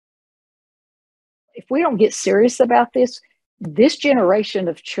if we don't get serious about this generation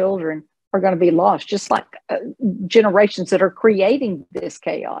of children are going to be lost, just like generations that are creating this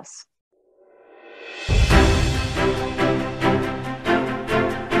chaos.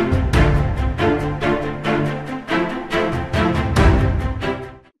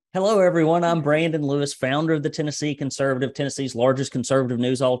 Hello, everyone. I'm Brandon Lewis, founder of the Tennessee Conservative, Tennessee's largest conservative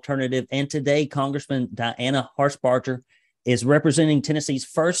news alternative. And today, Congressman Diana Harshbarger is representing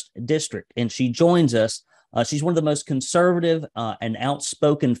Tennessee's 1st District, and she joins us. She's one of the most conservative and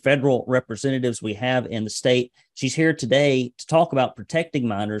outspoken federal representatives we have in the state. She's here today to talk about protecting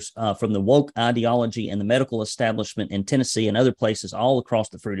minors from the woke ideology and the medical establishment in Tennessee and other places all across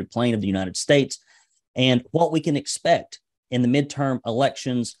the fruited plain of the United States, and what we can expect in the midterm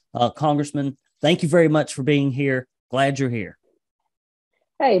elections. Congressman, thank you very much for being here. Glad you're here.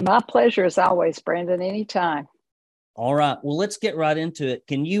 Hey, my pleasure as always, Brandon, anytime. All right. Well, let's get right into it.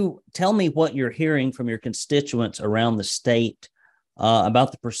 Can you tell me what you're hearing from your constituents around the state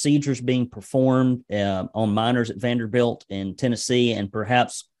about the procedures being performed on minors at Vanderbilt in Tennessee and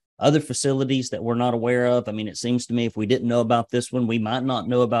perhaps other facilities that we're not aware of? I mean, it seems to me if we didn't know about this one, we might not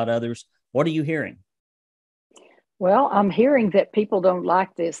know about others. What are you hearing? Well, I'm hearing that people don't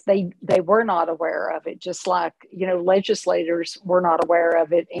like this. They were not aware of it, just like, legislators were not aware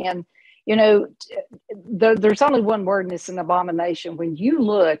of it. And, there's only one word, and it's an abomination. When you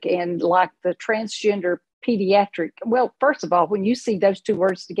look and like the transgender pediatric, well, first of all, when you see those two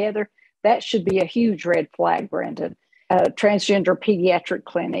words together, that should be a huge red flag, Brandon, transgender pediatric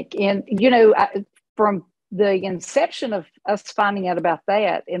clinic. And, from the inception of us finding out about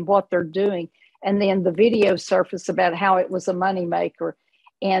that and what they're doing, and then the video surfaced about how it was a moneymaker,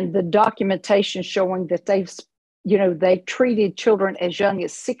 and the documentation showing that they treated children as young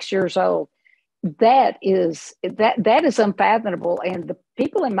as 6 years old. That is unfathomable. And the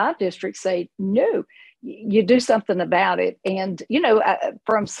people in my district say, no, you do something about it. And,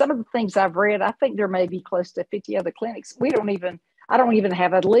 from some of the things I've read, I think there may be close to 50 other clinics. I don't even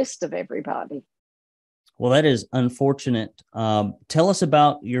have a list of everybody. Well, that is unfortunate. Tell us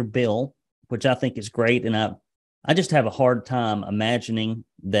about your bill, which I think is great. And I just have a hard time imagining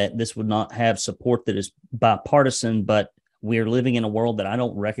that this would not have support that is bipartisan, but we're living in a world that I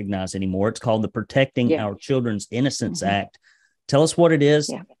don't recognize anymore. It's called the Protecting Our Children's Innocence Act. Tell us what it is.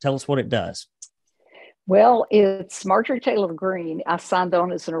 Yeah. Tell us what it does. Well, it's Marjorie Taylor Greene. I signed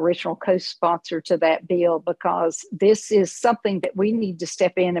on as an original co-sponsor to that bill because this is something that we need to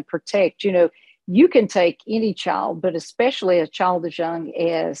step in and protect. You can take any child, but especially a child as young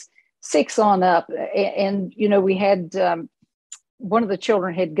as 6 on up. And we had one of the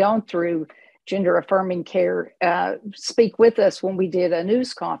children had gone through gender affirming care speak with us when we did a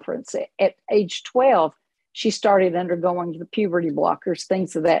news conference. At age 12, she started undergoing the puberty blockers,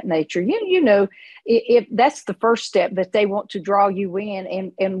 things of that nature. If that's the first step, that they want to draw you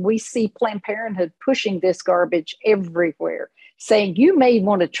in. And we see Planned Parenthood pushing this garbage everywhere, saying you may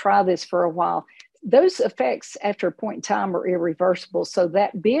want to try this for a while. Those effects after a point in time are irreversible. So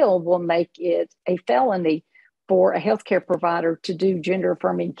that bill will make it a felony for a healthcare provider to do gender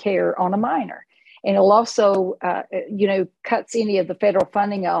affirming care on a minor. And it'll also, cuts any of the federal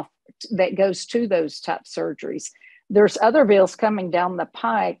funding off that goes to those type surgeries. There's other bills coming down the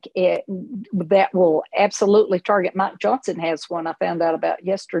pike that will absolutely target. Mike Johnson has one I found out about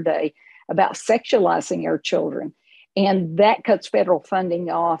yesterday about sexualizing our children. And that cuts federal funding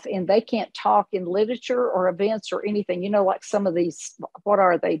off, and they can't talk in literature or events or anything. Like some of these, what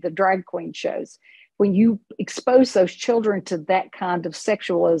are they? The drag queen shows. When you expose those children to that kind of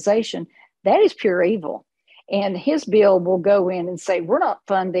sexualization, that is pure evil. And his bill will go in and say, we're not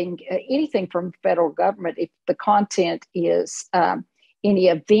funding anything from the federal government if the content is any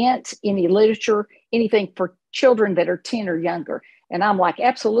event, any literature, anything for children that are 10 or younger. And I'm like,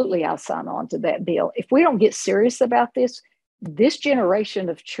 absolutely, I'll sign on to that bill. If we don't get serious about this generation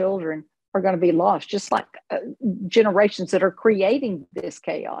of children are going to be lost, just like generations that are creating this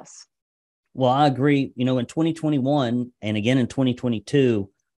chaos. Well, I agree. In 2021 and again in 2022,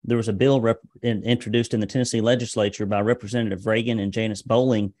 there was a bill introduced in the Tennessee legislature by Representative Reagan and Janice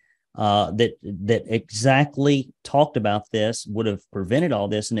Bowling that exactly talked about this, would have prevented all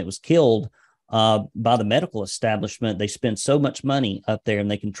this, and it was killed by the medical establishment. They spend so much money up there,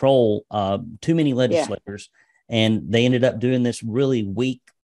 and they control too many legislators, and they ended up doing this really weak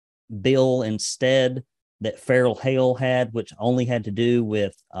bill instead that Farrell Hale had, which only had to do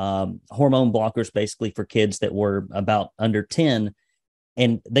with hormone blockers, basically for kids that were about under 10.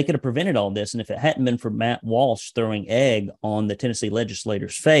 And they could have prevented all this. And if it hadn't been for Matt Walsh throwing egg on the Tennessee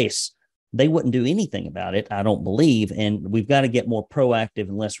legislator's face, they wouldn't do anything about it, I don't believe. And we've got to get more proactive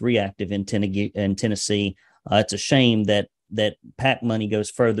and less reactive in Tennessee. It's a shame that PAC money goes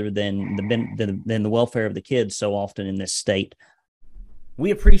further than the welfare of the kids so often in this state.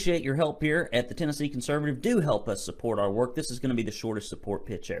 We appreciate your help here at the Tennessee Conservative. Do help us support our work. This is going to be the shortest support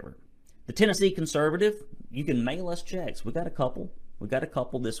pitch ever. The Tennessee Conservative, you can mail us checks. We got a couple. We got a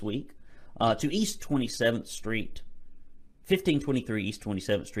couple this week to East 27th Street, 1523 East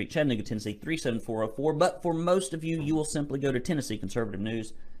 27th Street, Chattanooga, Tennessee 37404. But for most of you, you will simply go to Tennessee Conservative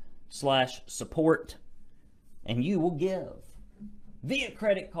News/support, and you will give via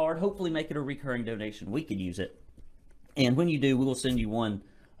credit card. Hopefully make it a recurring donation. We could use it. And when you do, we will send you one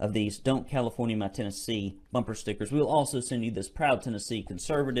of these Don't California My Tennessee bumper stickers. We will also send you this Proud Tennessee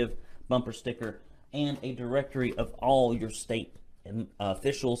Conservative bumper sticker and a directory of all your state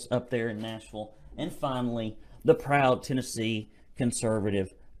officials up there in Nashville. And finally, the Proud Tennessee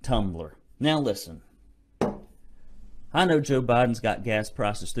Conservative tumbler. Now listen, I know Joe Biden's got gas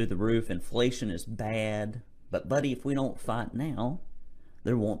prices through the roof. Inflation is bad. But buddy, if we don't fight now,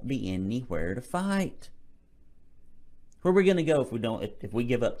 there won't be anywhere to fight. Where are we going to go if we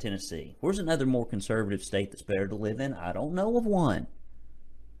give up Tennessee? Where's another more conservative state that's better to live in? I don't know of one.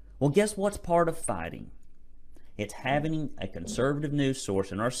 Well, guess what's part of fighting? It's having a conservative news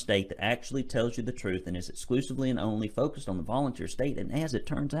source in our state that actually tells you the truth and is exclusively and only focused on the volunteer state. And as it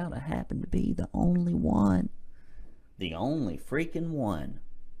turns out, I happen to be the only one. The only freaking one.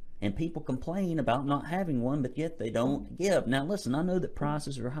 And people complain about not having one, but yet they don't give. Now listen, I know that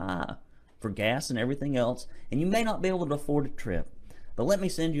prices are high for gas and everything else, and you may not be able to afford a trip. But let me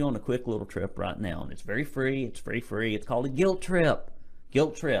send you on a quick little trip right now. And it's very free. It's free. It's called a guilt trip.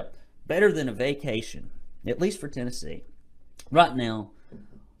 Guilt trip. Better than a vacation. At least for Tennessee. Right now,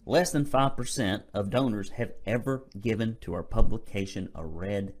 less than 5% of donors have ever given to our publication a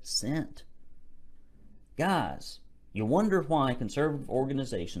red cent. Guys, you wonder why conservative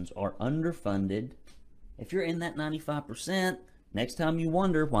organizations are underfunded. If you're in that 95%, next time you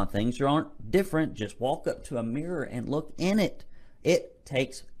wonder why things aren't different, just walk up to a mirror and look in it. It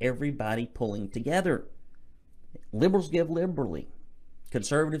takes everybody pulling together. Liberals give liberally.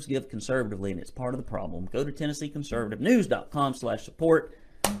 Conservatives give conservatively, and it's part of the problem. Go to TennesseeConservativeNews.com/support.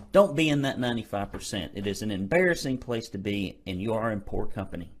 Don't be in that 95%. It is an embarrassing place to be, and you are in poor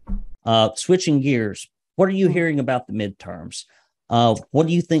company. Switching gears, what are you hearing about the midterms? What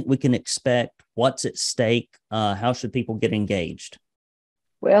do you think we can expect? What's at stake? How should people get engaged?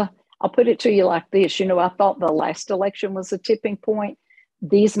 Well, I'll put it to you like this. I thought the last election was a tipping point.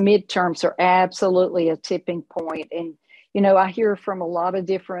 These midterms are absolutely a tipping point. And I hear from a lot of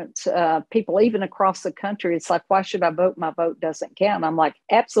different people, even across the country. It's like, why should I vote? My vote doesn't count. I'm like,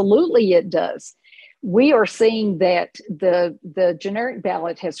 absolutely it does. We are seeing that the generic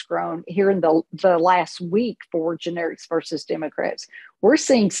ballot has grown here in the last week for generics versus Democrats. We're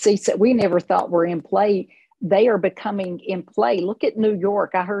seeing seats that we never thought were in play. They are becoming in play. Look at New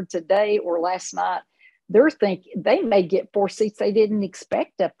York. I heard today or last night, they're thinking they may get 4 seats they didn't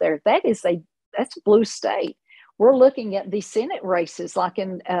expect up there. That's a blue state. We're looking at the Senate races like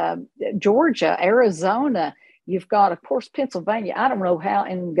in Georgia, Arizona. You've got, of course, Pennsylvania. I don't know how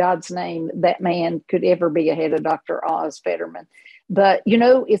in God's name that man could ever be ahead of Dr. Oz Fetterman. But,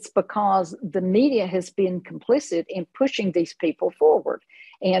 it's because the media has been complicit in pushing these people forward.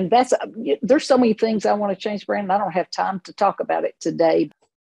 And there's so many things I want to change, Brandon. I don't have time to talk about it today.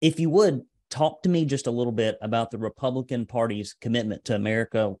 If you would, talk to me just a little bit about the Republican Party's commitment to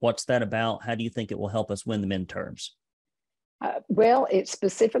America. What's that about? How do you think it will help us win the midterms? Well, it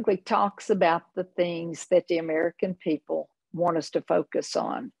specifically talks about the things that the American people want us to focus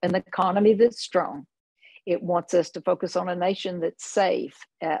on: an economy that's strong. It wants us to focus on a nation that's safe,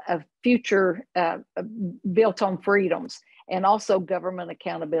 a future built on freedoms, and also government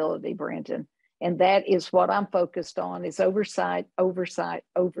accountability, Brenton. And that is what I'm focused on, is oversight,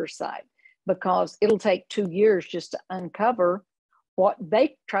 because it'll take 2 years just to uncover what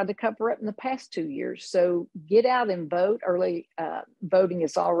they tried to cover up in the past 2 years. So get out and vote. Early voting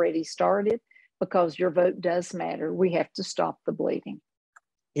has already started because your vote does matter. We have to stop the bleeding.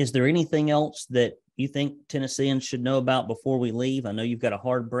 Is there anything else that you think Tennesseans should know about before we leave? I know you've got a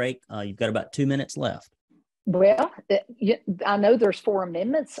hard break. You've got about 2 minutes left. Well, I know there's 4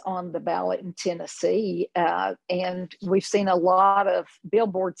 amendments on the ballot in Tennessee, and we've seen a lot of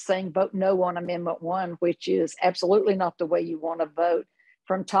billboards saying vote no on Amendment 1, which is absolutely not the way you want to vote.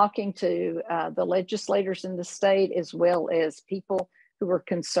 From talking to the legislators in the state, as well as people who are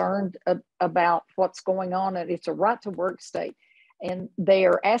concerned about what's going on, and it's a right to work state, and they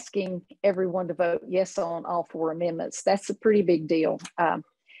are asking everyone to vote yes on all 4 amendments. That's a pretty big deal.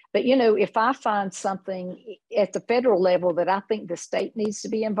 But, if I find something at the federal level that I think the state needs to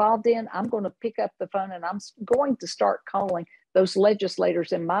be involved in, I'm going to pick up the phone and I'm going to start calling those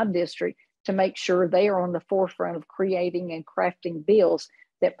legislators in my district to make sure they are on the forefront of creating and crafting bills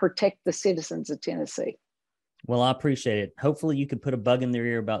that protect the citizens of Tennessee. Well, I appreciate it. Hopefully you can put a bug in their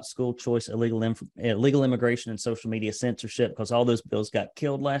ear about school choice, illegal immigration, and social media censorship, because all those bills got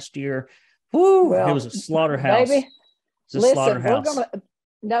killed last year. Woo! Well, it was a slaughterhouse. Baby, listen, slaughterhouse.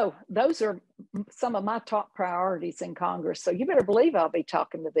 No, those are some of my top priorities in Congress. So you better believe I'll be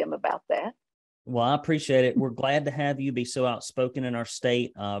talking to them about that. Well, I appreciate it. We're glad to have you be so outspoken in our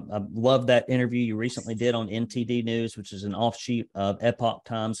state. I love that interview you recently did on NTD News, which is an offshoot of Epoch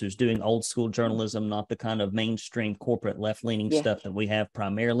Times, who's doing old school journalism, not the kind of mainstream corporate left-leaning stuff that we have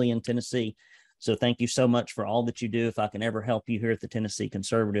primarily in Tennessee. So thank you so much for all that you do. If I can ever help you here at the Tennessee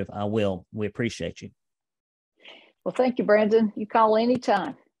Conservative, I will. We appreciate you. Well, thank you, Brandon. You call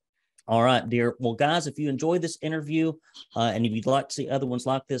anytime. All right, dear. Well, guys, if you enjoyed this interview and if you'd like to see other ones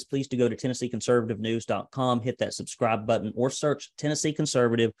like this, please do go to TennesseeConservativeNews.com, hit that subscribe button, or search Tennessee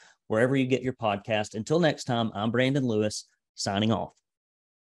Conservative wherever you get your podcast. Until next time, I'm Brandon Lewis, signing off.